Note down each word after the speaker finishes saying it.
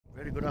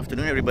Very good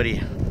afternoon, everybody.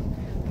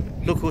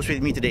 Look who's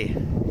with me today.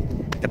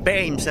 The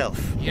bear himself.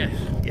 Yes.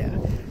 Yeah.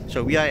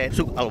 So we are at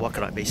Souk Al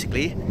Wakra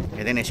basically.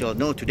 And then as you all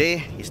know,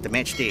 today is the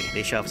match day,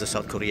 Malaysia versus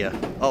South Korea.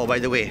 Oh, by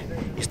the way,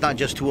 it's not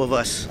just two of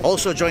us.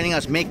 Also joining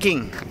us,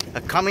 making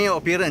a cameo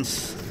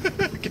appearance,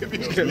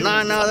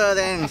 none other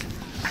than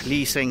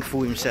Lee Seng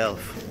Fu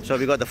himself. So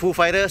we got the Foo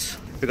Fighters,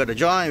 we got the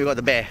John, we got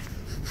the bear.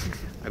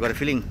 I got a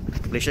feeling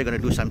Malaysia are gonna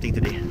do something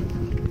today.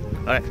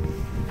 Alright,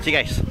 see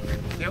you guys.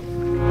 Yep.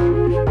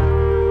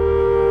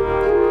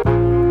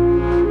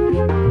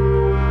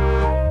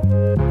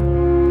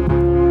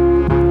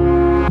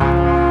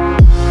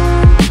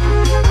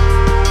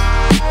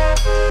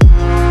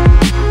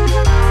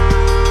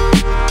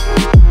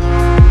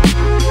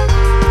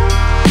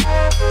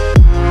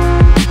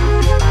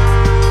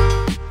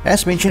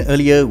 As mentioned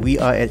earlier, we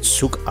are at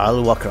Souk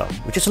Al Wakra,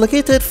 which is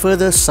located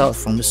further south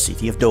from the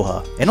city of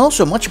Doha, and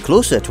also much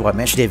closer to our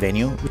matchday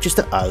venue, which is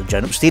the Al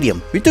Janub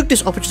Stadium. We took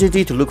this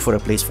opportunity to look for a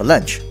place for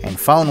lunch, and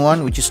found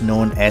one which is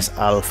known as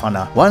Al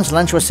Fana. Once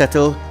lunch was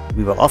settled,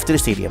 we were off to the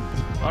stadium.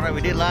 Alright, we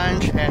did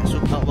lunch at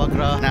Souk Al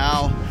Wakra.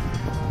 Now,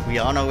 we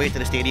are on our way to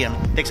the stadium.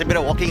 Takes a bit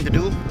of walking to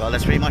do. Well,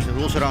 that's pretty much the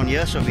rules around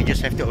here, so we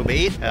just have to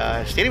obey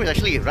it. Stadium is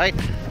actually right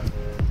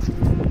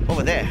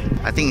over there.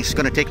 I think it's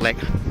gonna take like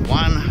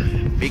one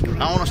big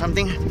round or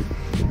something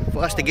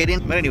for us to get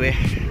in. But anyway,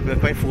 we're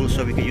quite full,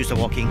 so we could use the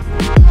walking.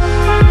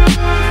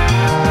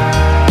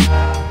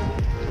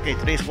 Okay,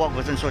 today's walk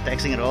wasn't so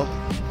taxing at all.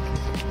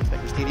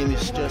 But the stadium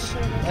is just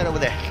right over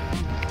there.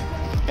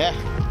 Yeah,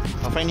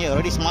 our friend here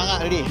already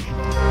semangat already.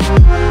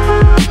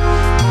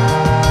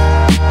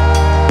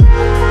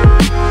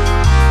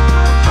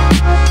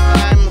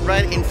 I'm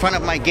right in front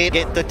of my gate,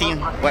 gate 13,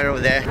 right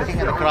over there. Looking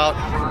at the crowd.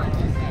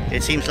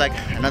 It seems like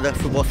another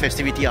football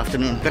festivity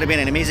afternoon. Gonna be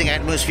an amazing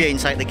atmosphere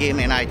inside the game,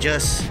 and I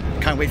just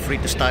can't wait for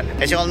it to start.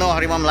 As you all know,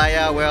 Harimau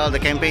Malaya, well, the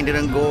campaign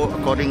didn't go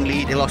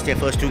accordingly. They lost their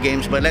first two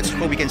games, but let's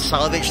hope we can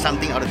salvage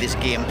something out of this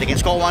game. If they can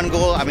score one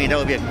goal, I mean, that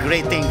would be a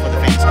great thing for the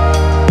fans.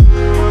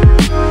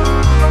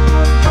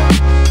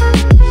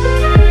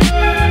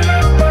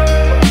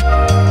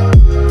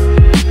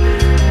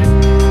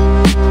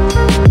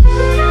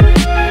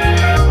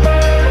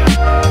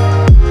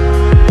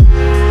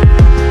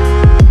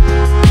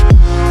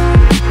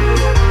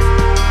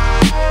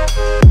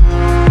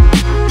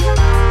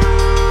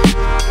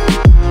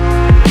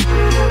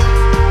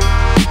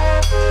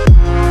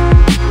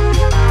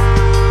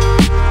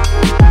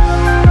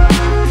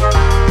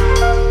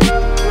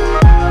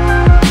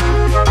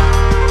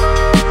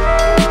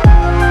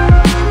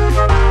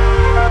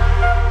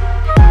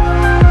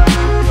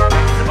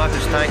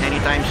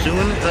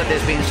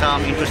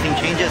 Some interesting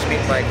changes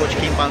made by Coach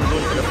Kim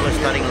Pang-Lun for the first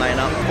starting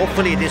lineup.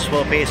 Hopefully this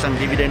will pay some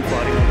dividend for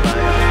Harimau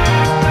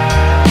Malaya.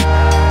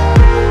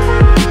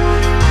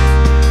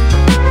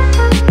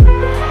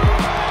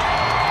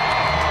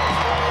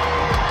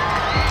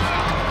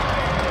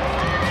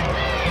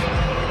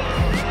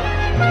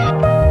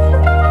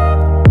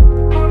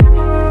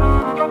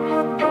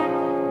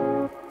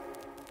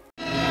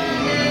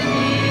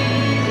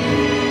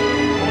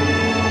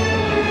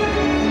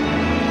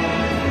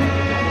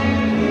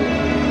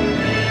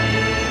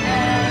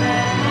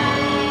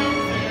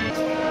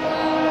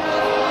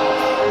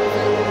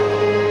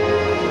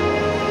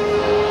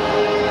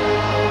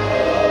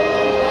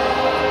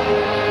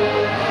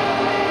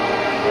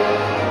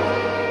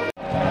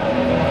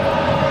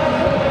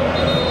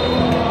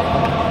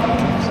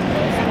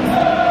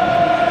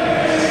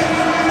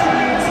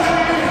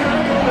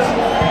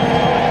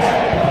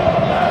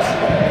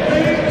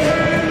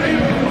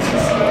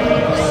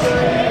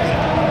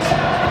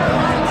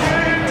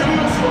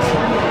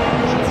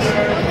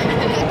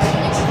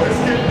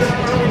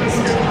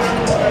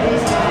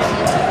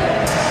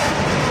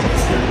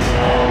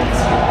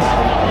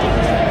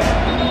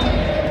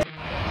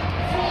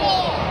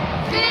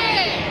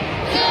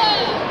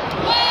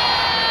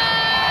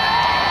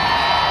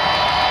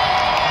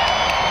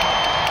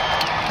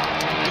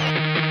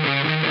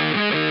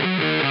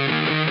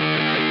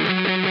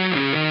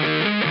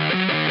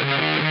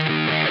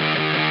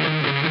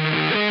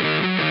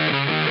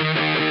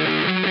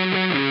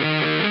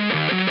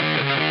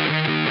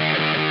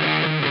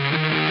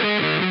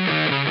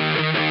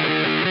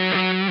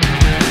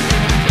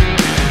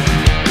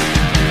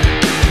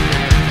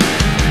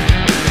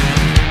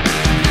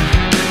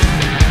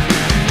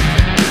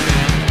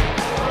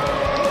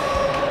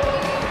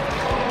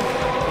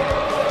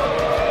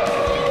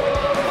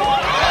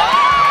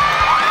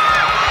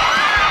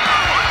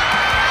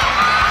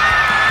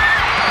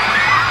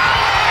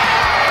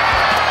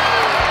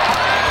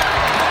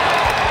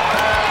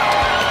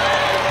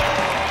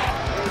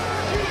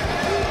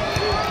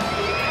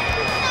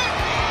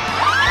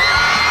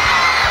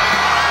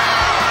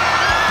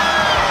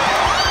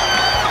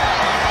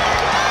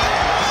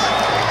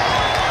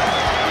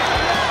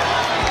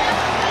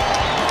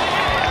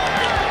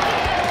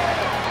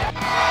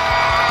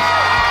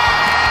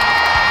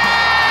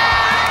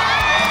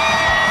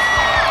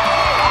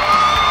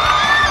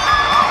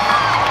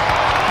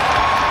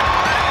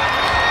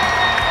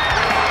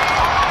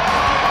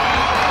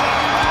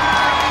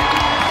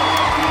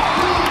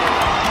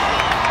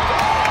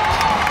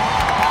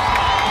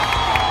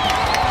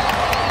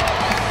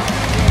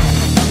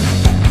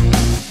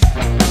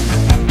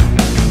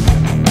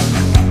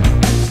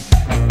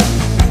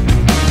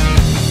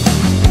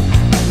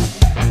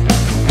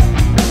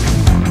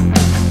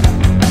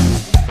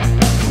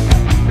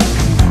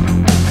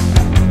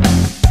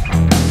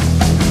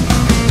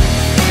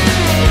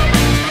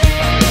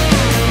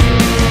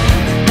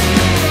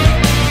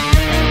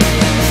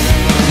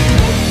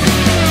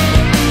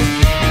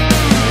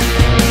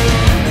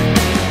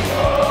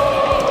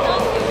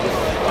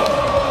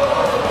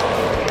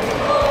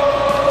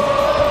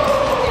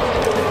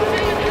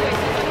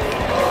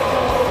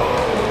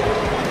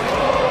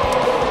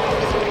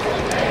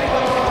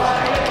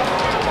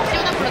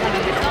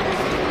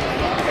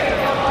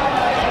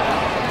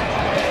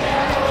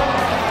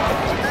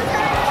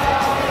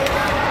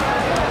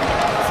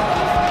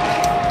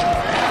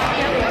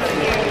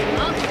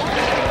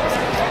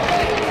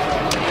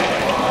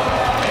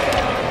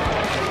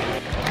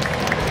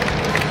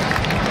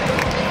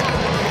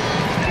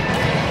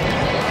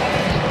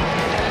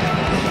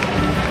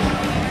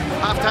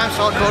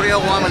 South Korea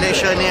won,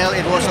 Malaysia nil.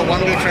 It was a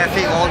one-way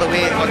traffic all the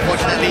way,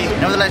 unfortunately.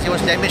 Nevertheless, it was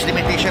damage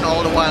limitation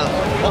all the while.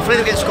 Hopefully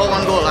we can score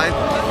one goal. I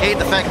hate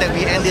the fact that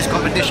we end this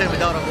competition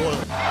without a goal.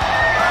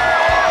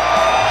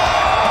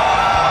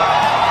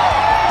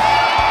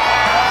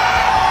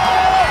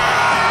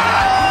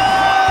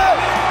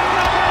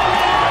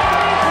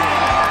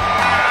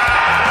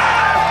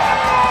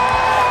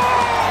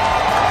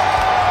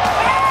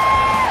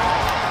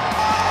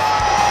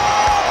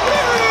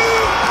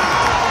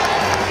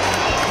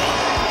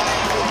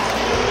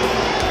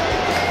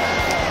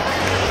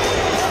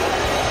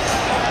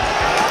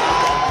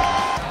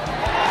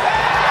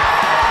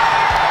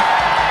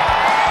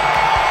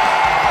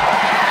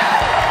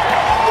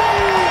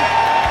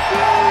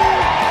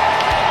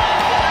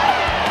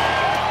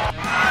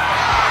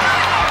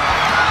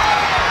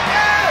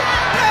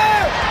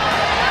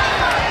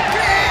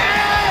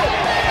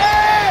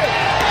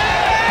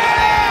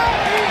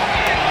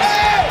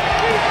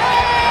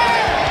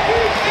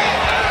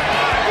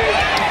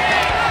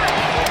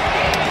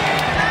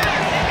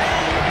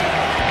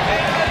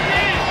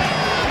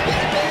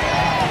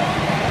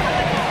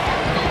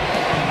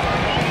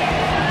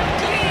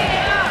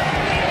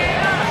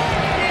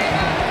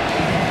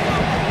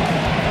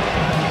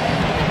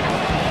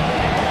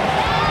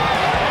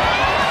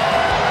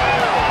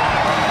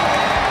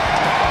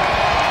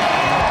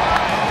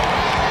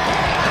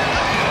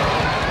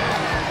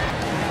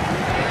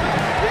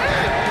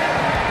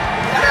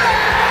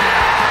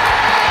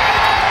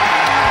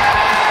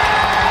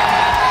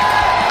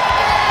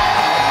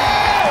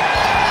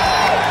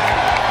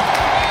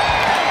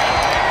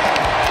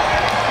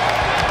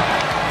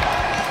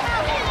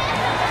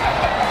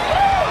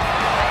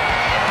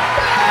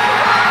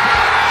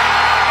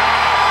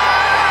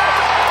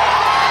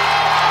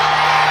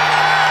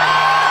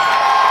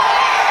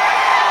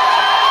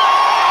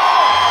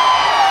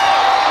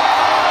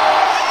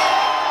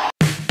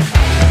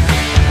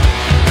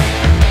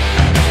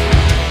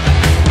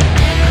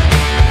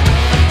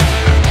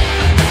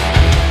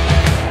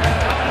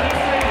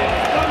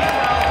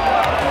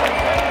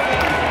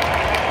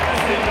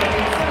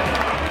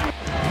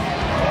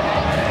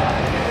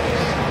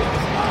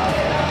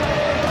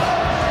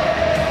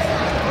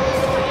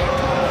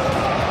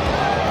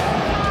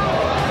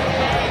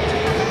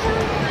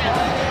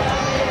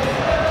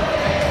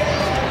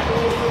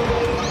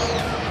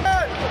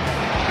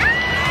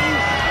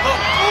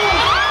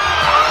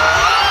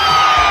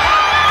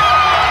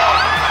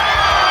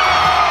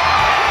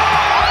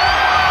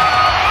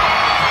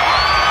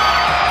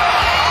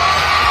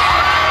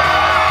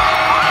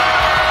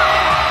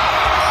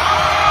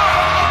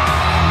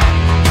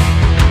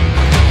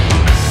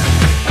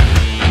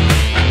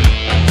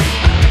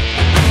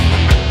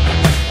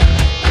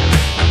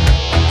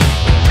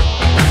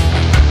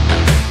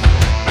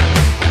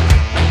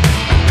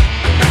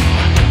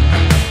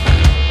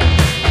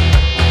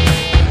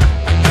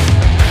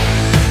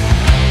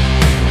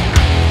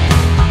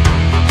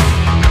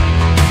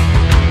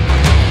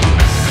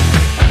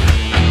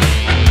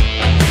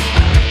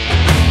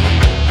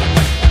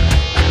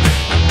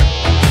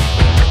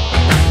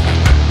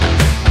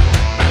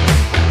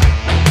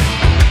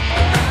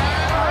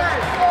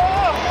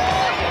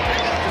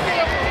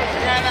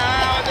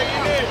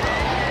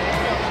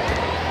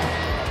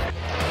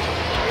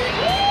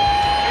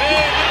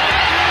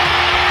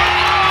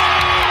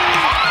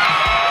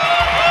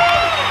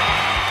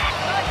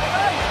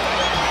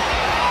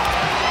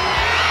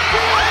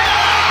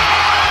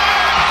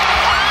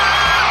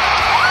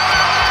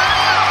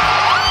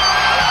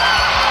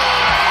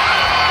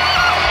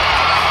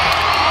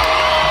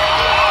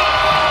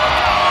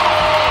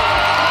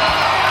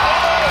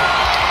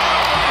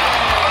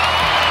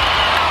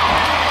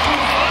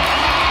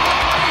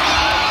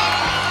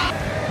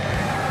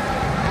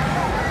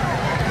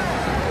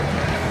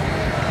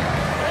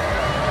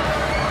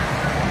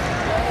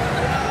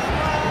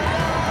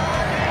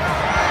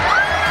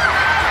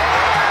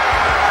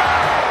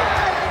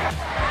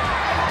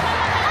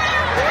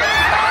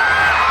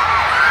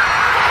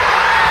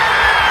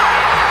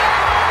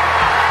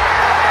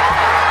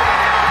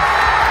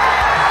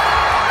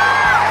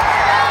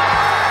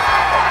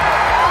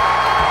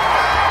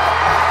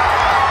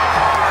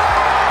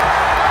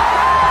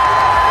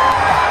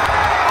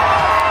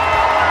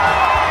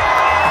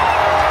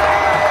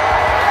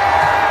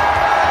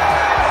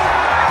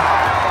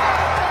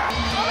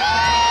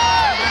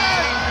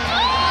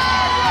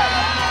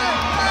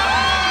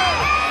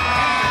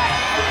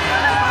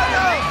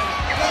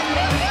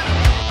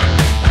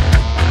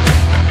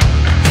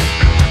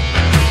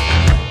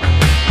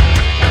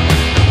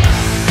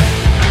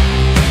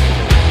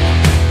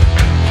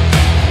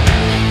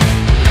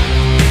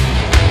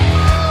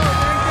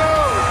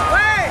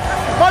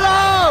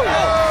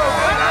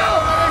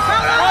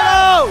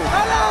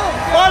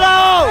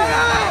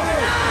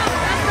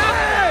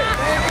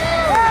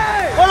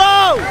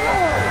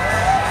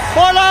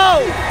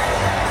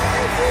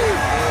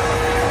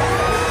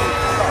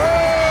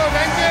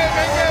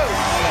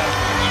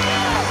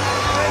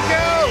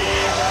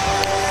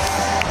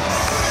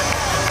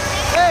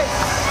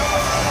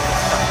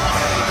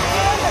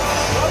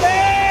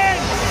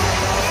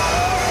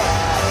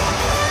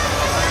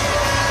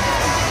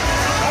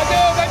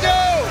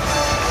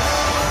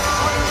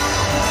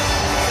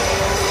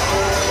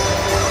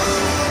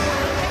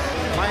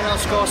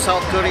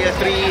 South Korea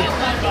 3,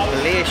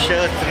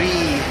 Malaysia 3.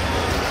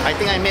 I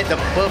think I made the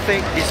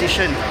perfect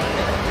decision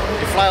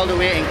to fly all the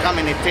way and come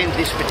and attend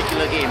this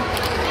particular game.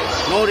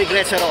 No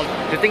regrets at all.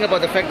 To think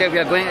about the fact that we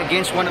are going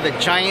against one of the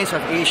giants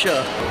of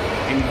Asia,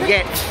 and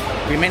yet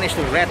we managed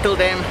to rattle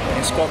them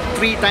and score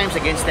 3 times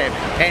against them.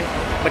 And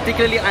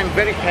particularly, I'm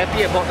very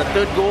happy about the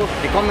third goal,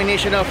 the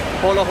combination of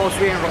Paulo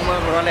Josue and Romelu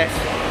Morales,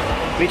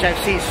 which I've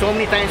seen so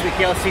many times with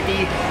KL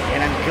City, and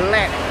I'm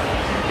glad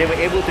they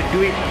were able to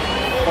do it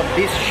for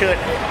this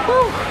shirt.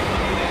 Woo!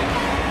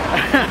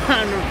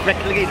 I'm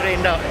practically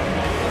drained out.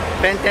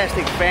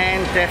 Fantastic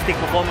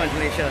performance,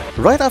 Malaysia.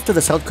 Right after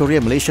the South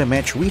Korea-Malaysia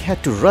match, we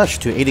had to rush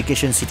to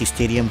Education City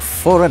Stadium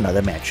for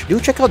another match. Do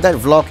check out that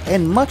vlog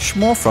and much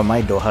more from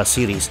my Doha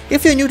series.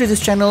 If you're new to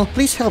this channel,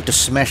 please help to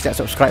smash that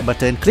subscribe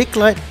button, click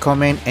like,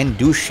 comment, and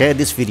do share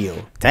this video.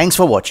 Thanks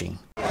for watching.